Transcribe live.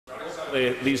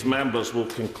these members will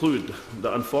conclude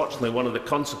that, unfortunately, one of the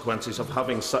consequences of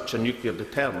having such a nuclear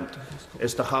deterrent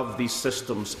is to have these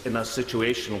systems in a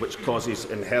situation which causes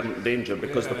inherent danger,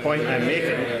 because the point I'm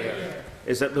making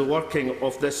is that the working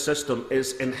of this system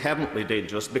is inherently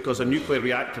dangerous, because a nuclear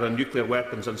reactor and nuclear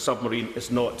weapons and submarine is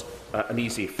not an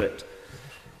easy fit.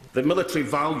 The military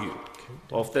value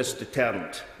of this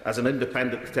deterrent as an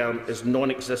independent deterrent is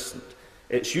non-existent.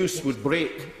 Its use would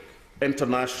break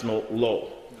international law.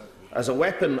 As a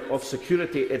weapon of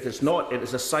security, it is not. It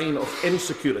is a sign of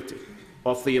insecurity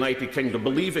of the United Kingdom,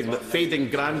 believing that fading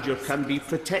grandeur can be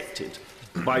protected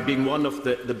by being one of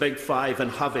the big five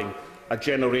and having a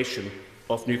generation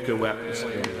of nuclear weapons.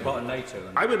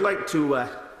 I would like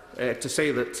to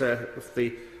say that if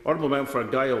the honourable member for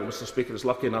Argyll, Mr. Speaker, is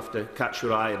lucky enough to catch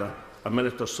your eye in a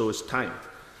minute or so's time,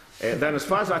 then, as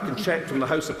far as I can check from the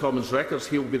House of Commons records,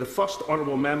 he will be the first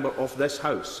honourable member of this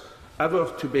House ever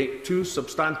to make 2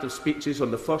 substantive speeches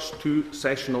on the first 2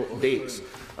 sessional days.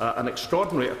 An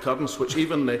extraordinary occurrence which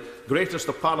even the greatest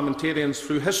of parliamentarians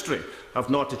through history have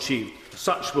not achieved.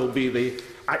 Such will be the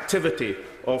activity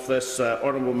of this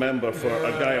honourable member for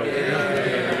Argyll.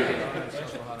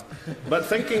 But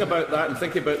thinking about that and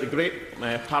thinking about the great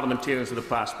parliamentarians of the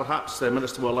past, perhaps the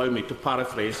Minister will allow me to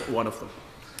paraphrase one of them,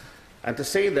 and to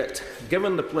say that,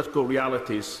 given the political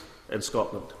realities in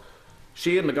Scotland,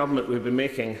 she and the government would be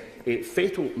making a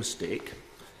fatal mistake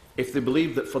if they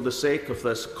believed that, for the sake of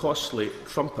this costly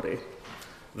trumpery,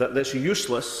 that this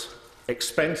useless,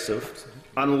 expensive,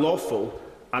 unlawful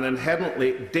and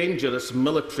inherently dangerous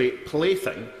military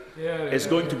plaything is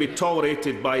going to be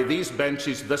tolerated by these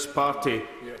benches, this party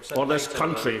or this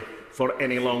country for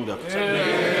any longer.